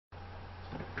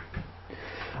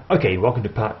Okay, welcome to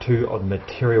part 2 of the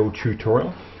material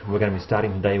tutorial. We're going to be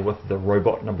starting today with the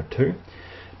robot number 2.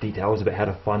 Details about how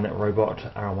to find that robot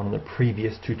are on one of the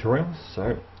previous tutorials,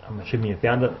 so I'm assuming you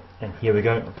found it, and here we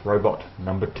go, robot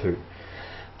number 2.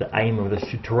 The aim of this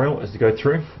tutorial is to go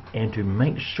through and to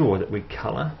make sure that we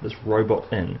colour this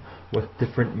robot in with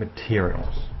different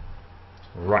materials.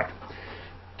 Right,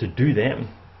 to do that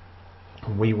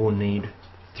we will need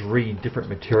 3 different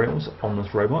materials on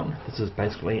this robot. This is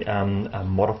basically a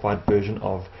modified version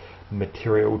of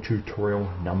material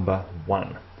tutorial number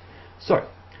 1. So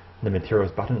the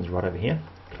materials button is right over here.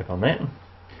 Click on that.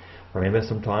 Remember,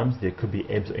 sometimes there could be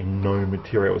absolutely no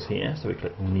materials here, so we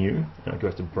click new and it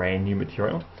goes to brand new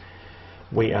material.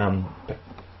 We pick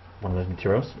one of those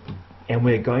materials and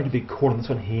we're going to be calling this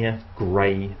one here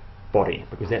grey body,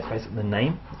 because that's basically the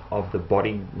name of the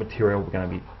body material we're going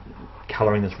to be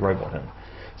colouring this robot in.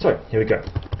 So here we go,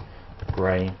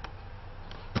 grey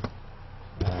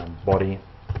body,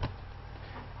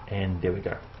 and there we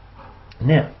go.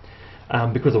 Now,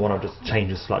 because I want to just change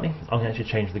this slightly, I'm going to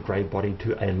actually change the grey body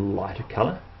to a lighter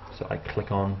colour. So I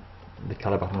click on the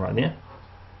colour button right there,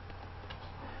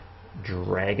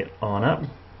 drag it on up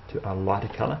to a lighter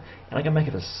colour, and I can make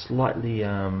it a slightly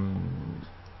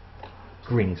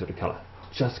greeny sort of colour,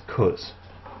 just cause.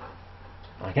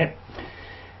 Okay,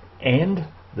 and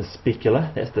the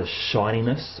specular, that's the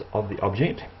shininess of the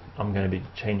object. I'm going to be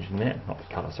changing that, not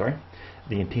the colour, sorry,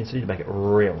 the intensity to make it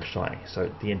real shiny. So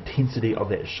the intensity of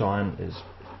that shine is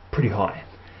pretty high.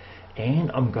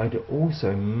 And I'm going to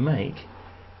also make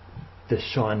the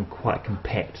shine quite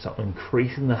compact, so I'm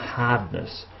increasing the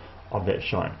hardness of that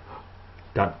shine.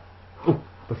 Done. Oh,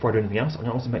 before I do anything else, I'm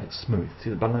going to also make it smooth. See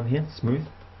the button over here? Smooth.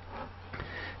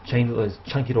 Change those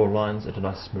chunky little lines into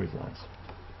nice smooth lines.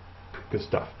 Good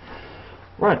stuff.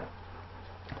 Right,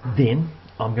 then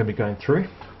I'm going to be going through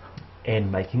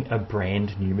and making a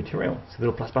brand new material. See the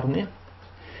little plus button there?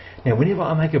 Now whenever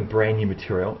I make a brand new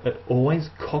material, it always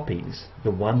copies the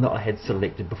one that I had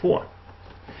selected before.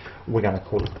 We're going to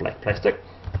call it black plastic,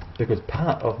 because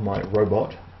part of my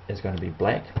robot is going to be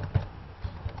black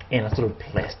and a sort of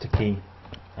plasticky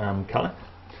colour.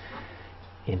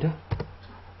 Enter,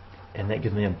 and that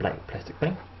gives me a black plastic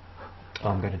thing.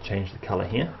 I'm going to change the colour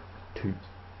here to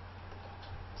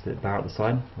that bar at the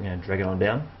side. I'm going to drag it on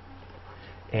down,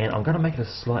 and I'm going to make it a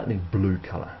slightly blue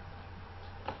colour.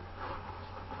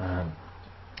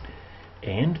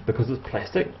 And because it's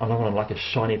plastic, I don't want to like a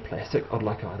shiny plastic, I'd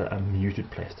like either a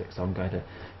muted plastic. So I'm going to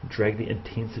drag the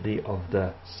intensity of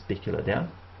the specular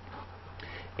down,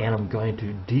 and I'm going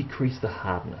to decrease the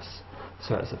hardness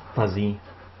so it's a fuzzy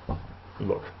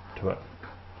look to it.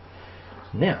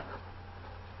 Now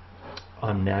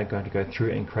I'm now going to go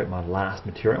through and create my last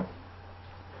material.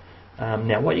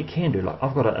 Now what you can do, like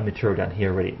I've got a material down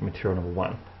here already, material number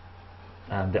 1,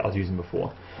 that I was using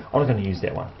before. I'm not going to use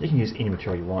that one. You can use any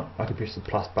material you want. I could press the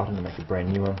plus button to make a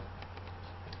brand new one,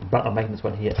 but I'm making this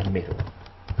one here a metal.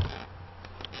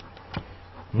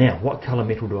 Now what colour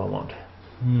metal do I want?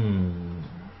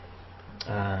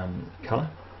 Colour?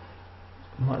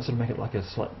 I might sort of make it like a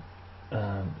slight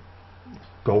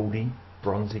goldy,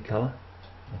 bronzy colour.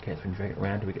 Okay, so we can drag it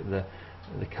around till we get the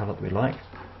colour that we like.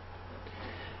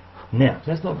 Now,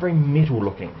 that's not very metal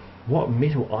looking. What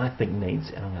metal I think needs,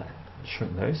 and I'm going to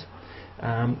shrink those,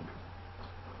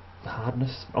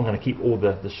 hardness, I'm going to keep all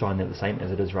the shine there the same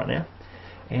as it is right now,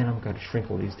 and I'm going to shrink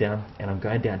all these down, and I'm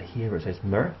going down here where it says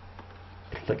mirror,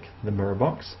 click the mirror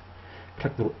box,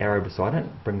 click the little arrow beside it,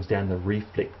 brings down the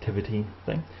reflectivity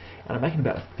thing, and I'm making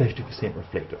about 50%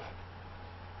 reflective.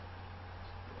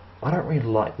 I don't really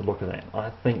like the look of that.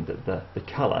 I think that the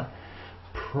colour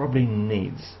probably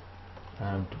needs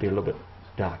to be a little bit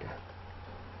darker.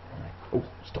 Oh,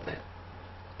 stop that.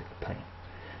 Bit of pain.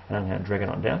 And I'm going to drag it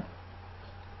on down.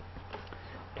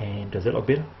 And does that look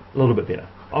better? A little bit better.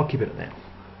 I'll keep it at that.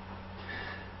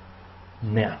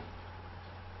 Now,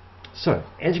 so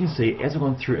as you can see, as I've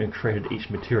gone through and created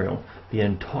each material, the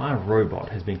entire robot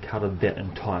has been coloured that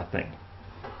entire thing.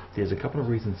 There's a couple of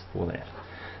reasons for that.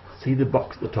 See the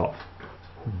box at the top?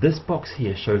 This box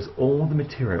here shows all the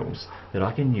materials that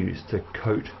I can use to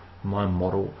coat my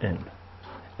model in.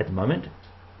 At the moment,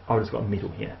 I've just got metal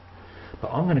here, but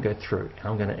I'm going to go through and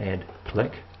I'm going to add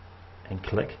click and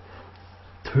click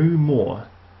 2 more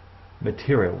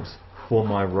materials for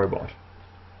my robot.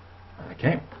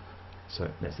 Okay, so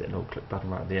that's that little click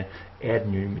button right there. Add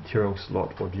new material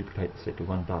slot or duplicate the selected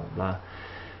one, blah blah blah.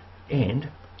 And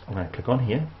I'm going to click on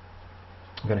here.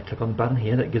 I'm going to click on the button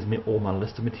here that gives me all my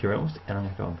list of materials, and I'm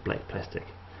going to go on black plastic.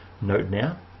 Note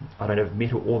now, I don't have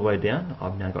metal all the way down.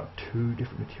 I've now got 2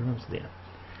 different materials there,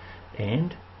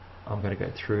 and I'm going to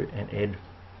go through and add,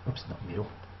 oops, not metal,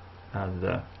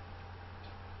 the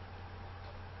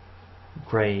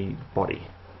grey body.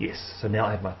 Yes, so now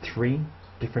I have my 3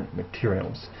 different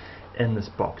materials in this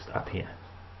box up here.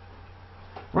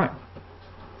 Right,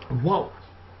 what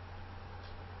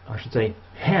I should say,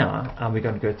 how are we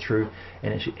going to go through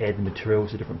and actually add the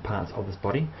materials to different parts of this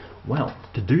body? Well,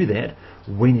 to do that,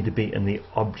 we need to be in the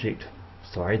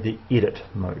edit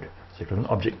mode. So click on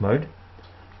object mode,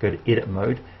 go to edit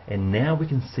mode, and now we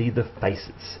can see the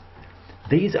faces.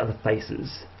 These are the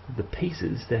faces, the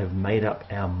pieces that have made up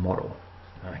our model.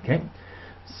 Okay,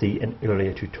 see an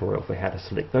earlier tutorial for how to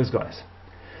select those guys.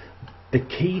 The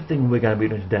key thing we're going to be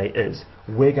doing today is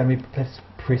we're going to be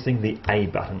pressing the A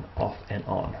button off and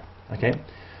on. Okay,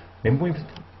 remember when we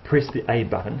press the A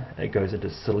button, it goes into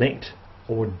select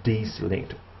or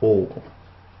deselect all.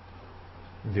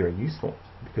 Very useful,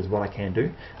 because what I can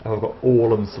do, if I've got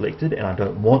all of them selected and I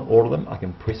don't want all of them, I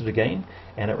can press it again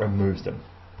and it removes them.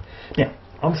 Now,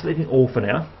 I'm selecting all for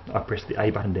now. I press the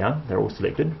A button down, they're all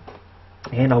selected,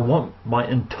 and I want my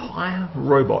entire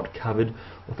robot covered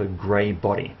with a grey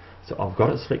body. So I've got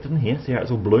it selected in here, see how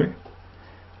it's all blue?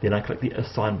 Then I click the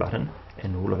assign button,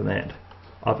 and look at that.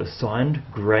 I've assigned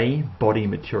grey body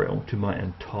material to my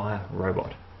entire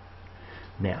robot.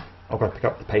 Now, I've got to pick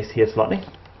up the pace here slightly.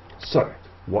 So,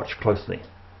 watch closely.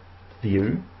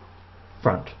 View,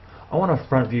 front. I want a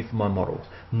front view for my model.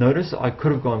 Notice I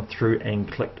could have gone through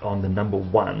and clicked on the number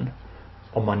 1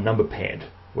 on my number pad,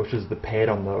 which is the pad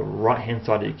on the right hand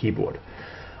side of your keyboard.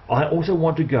 I also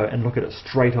want to go and look at it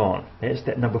straight on. That's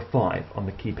that number 5 on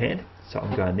the keypad. So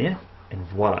I'm going there, and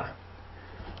voila.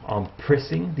 I'm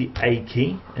pressing the A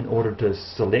key in order to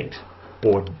select,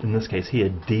 or in this case here,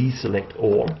 deselect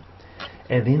all.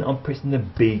 And then I'm pressing the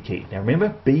B key. Now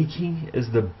remember, B key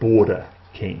is the border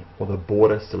key, or the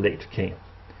border select key.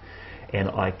 And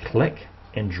I click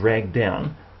and drag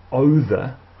down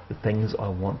over the things I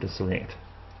want to select.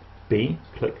 B,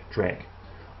 click, drag.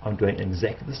 I'm doing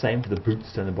exactly the same for the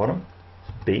boots down the bottom.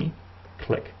 B,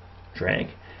 click, drag.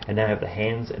 And now I have the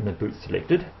hands and the boots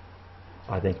selected.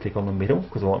 I then click on the metal,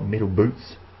 because I want metal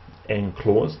boots and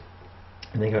claws.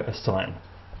 And then go assign.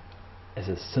 It's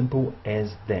as simple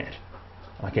as that.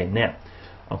 Okay, now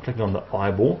I'm clicking on the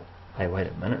eyeball. Hey, wait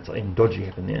a minute, something dodgy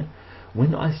happened there.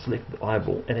 When I selected the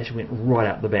eyeball, it actually went right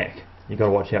out the back. You've got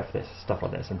to watch out for this, stuff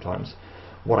like that sometimes.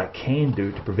 What I can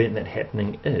do to prevent that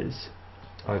happening is,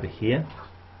 over here,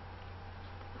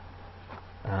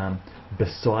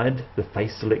 beside the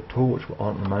face select tool, which we're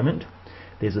on at the moment,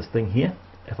 there's this thing here.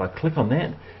 If I click on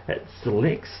that, it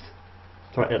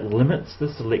limits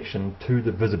the selection to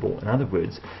the visible. In other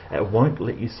words, it won't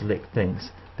let you select things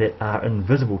that are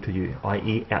invisible to you,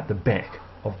 i.e. out the back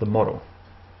of the model.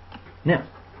 Now,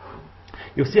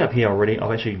 you'll see up here already,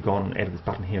 I've actually gone and added this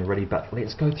button here already, but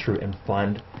let's go through and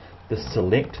find the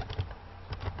select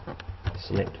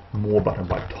more button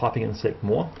by typing in select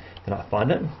more. Then I find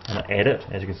it and I add it.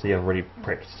 As you can see, I've already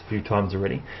practiced a few times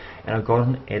already, and I've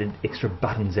gone and added extra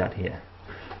buttons out here.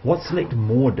 What select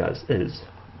more does is,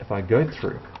 if I go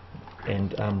through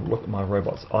and look at my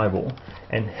robot's eyeball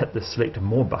and hit the select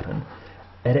more button,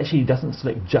 it actually doesn't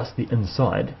select just the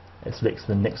inside, it selects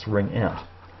the next ring out.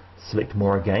 Select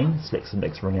more again, selects the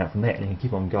next ring out from that, and you can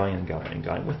keep on going and going and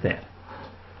going with that.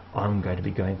 I'm going to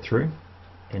be going through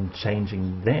and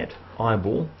changing that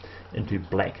eyeball into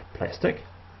black plastic.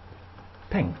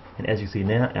 Ping. And as you see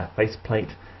now, our faceplate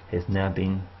has now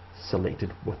been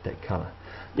selected with that colour.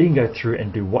 You can go through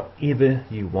and do whatever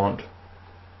you want,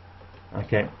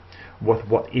 okay, with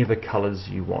whatever colours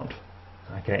you want,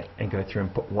 okay, and go through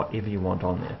and put whatever you want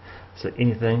on there. So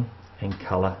anything and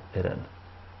colour it in.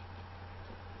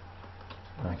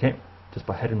 Okay, just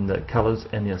by hitting the colours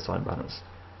and the assign buttons.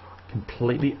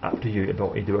 Completely up to you about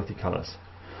what you do with your colours.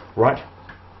 Right,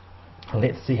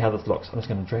 let's see how this looks. I'm just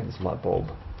going to drag this light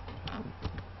bulb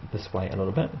this way a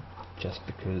little bit, just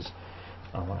because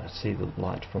I want to see the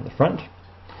light from the front.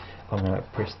 I'm going to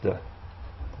press the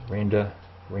render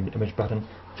image button,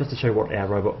 just to show what our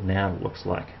robot now looks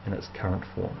like in its current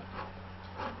form.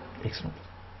 Excellent.